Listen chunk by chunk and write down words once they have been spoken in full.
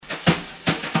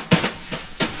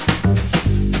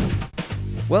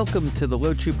Welcome to the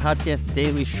Low Chew Podcast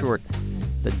Daily Short,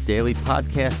 the daily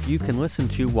podcast you can listen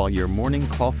to while your morning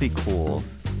coffee cools.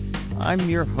 I'm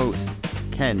your host,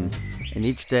 Ken, and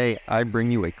each day I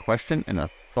bring you a question and a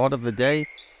thought of the day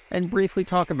and briefly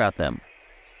talk about them.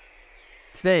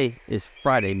 Today is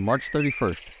Friday, March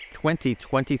 31st,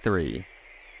 2023.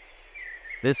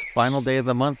 This final day of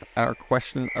the month, our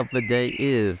question of the day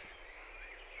is,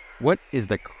 what is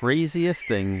the craziest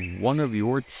thing one of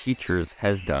your teachers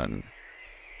has done?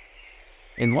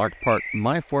 In large part,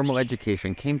 my formal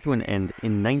education came to an end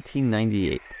in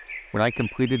 1998 when I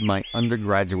completed my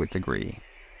undergraduate degree.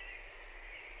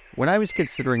 When I was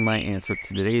considering my answer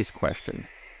to today's question,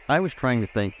 I was trying to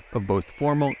think of both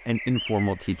formal and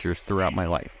informal teachers throughout my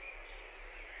life.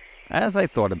 As I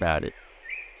thought about it,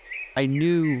 I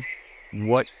knew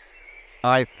what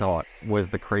I thought was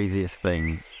the craziest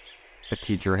thing a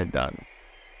teacher had done.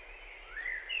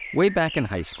 Way back in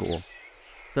high school,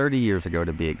 30 years ago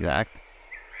to be exact,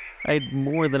 I had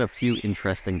more than a few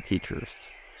interesting teachers.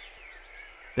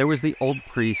 There was the old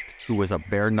priest who was a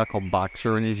bare-knuckle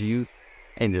boxer in his youth,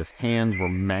 and his hands were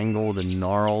mangled and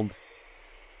gnarled.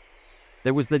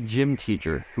 There was the gym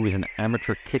teacher who was an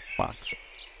amateur kickboxer.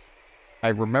 I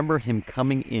remember him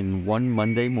coming in one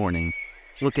Monday morning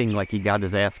looking like he got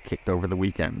his ass kicked over the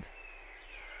weekend.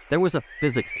 There was a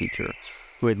physics teacher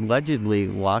who had allegedly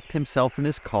locked himself in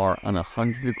his car on a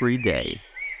 100-degree day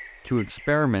to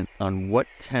experiment on what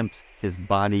temps his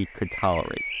body could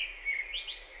tolerate.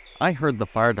 I heard the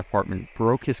fire department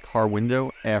broke his car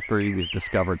window after he was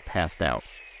discovered passed out.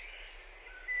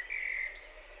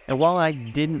 And while I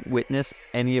didn't witness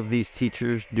any of these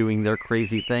teachers doing their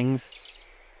crazy things,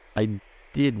 I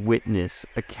did witness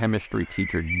a chemistry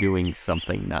teacher doing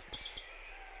something nuts.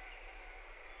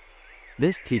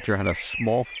 This teacher had a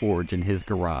small forge in his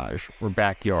garage or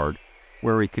backyard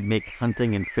where he could make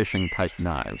hunting and fishing type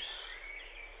knives.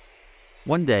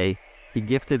 One day, he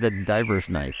gifted a diver's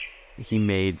knife he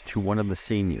made to one of the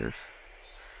seniors.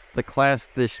 The class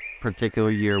this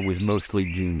particular year was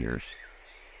mostly juniors.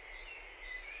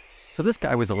 So this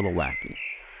guy was a little wacky,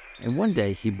 and one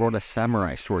day he brought a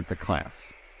samurai sword to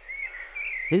class.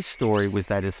 His story was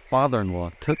that his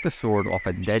father-in-law took the sword off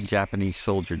a dead Japanese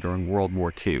soldier during World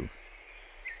War II.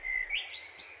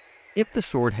 If the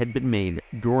sword had been made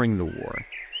during the war,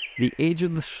 the age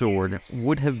of the sword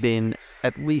would have been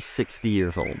at least 60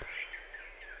 years old.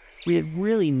 We had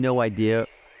really no idea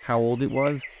how old it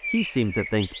was. He seemed to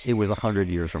think it was 100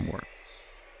 years or more.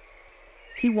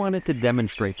 He wanted to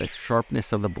demonstrate the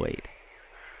sharpness of the blade.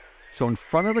 So in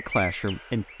front of the classroom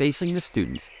and facing the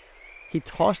students, he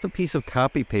tossed a piece of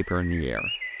copy paper in the air,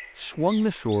 swung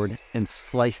the sword, and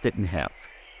sliced it in half.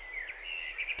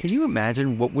 Can you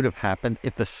imagine what would have happened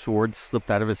if the sword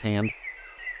slipped out of his hand?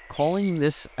 Calling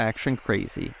this action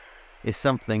crazy is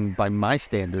something by my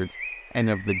standards and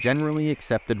of the generally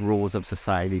accepted rules of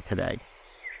society today.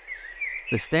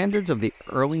 The standards of the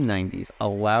early 90s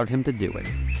allowed him to do it.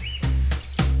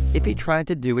 If he tried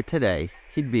to do it today,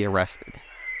 he'd be arrested.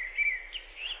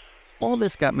 All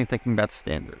this got me thinking about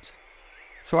standards.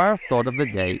 So our thought of the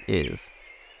day is,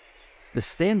 the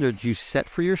standards you set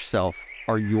for yourself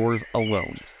are yours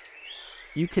alone.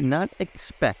 You cannot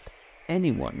expect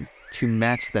anyone to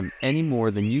match them any more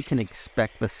than you can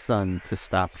expect the sun to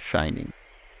stop shining.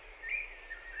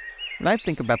 When I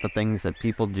think about the things that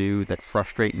people do that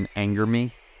frustrate and anger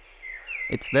me,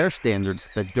 it's their standards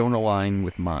that don't align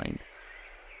with mine.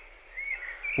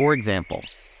 For example,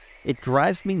 it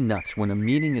drives me nuts when a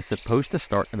meeting is supposed to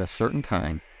start at a certain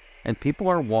time and people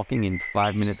are walking in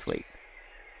 5 minutes late.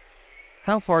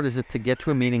 How hard is it to get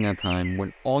to a meeting on time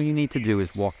when all you need to do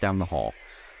is walk down the hall?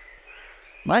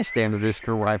 My standard is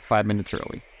to arrive 5 minutes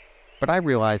early, but I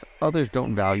realize others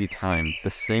don't value time the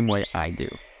same way I do.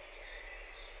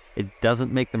 It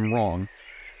doesn't make them wrong.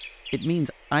 It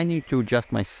means I need to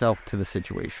adjust myself to the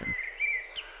situation.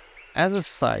 As a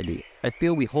society, I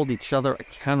feel we hold each other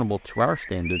accountable to our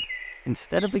standards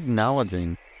instead of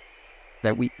acknowledging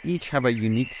that we each have a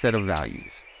unique set of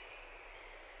values.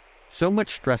 So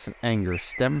much stress and anger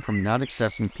stem from not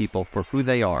accepting people for who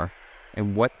they are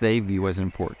and what they view as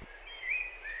important.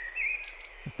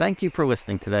 Thank you for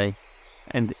listening today,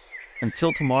 and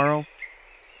until tomorrow,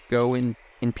 go in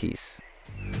peace.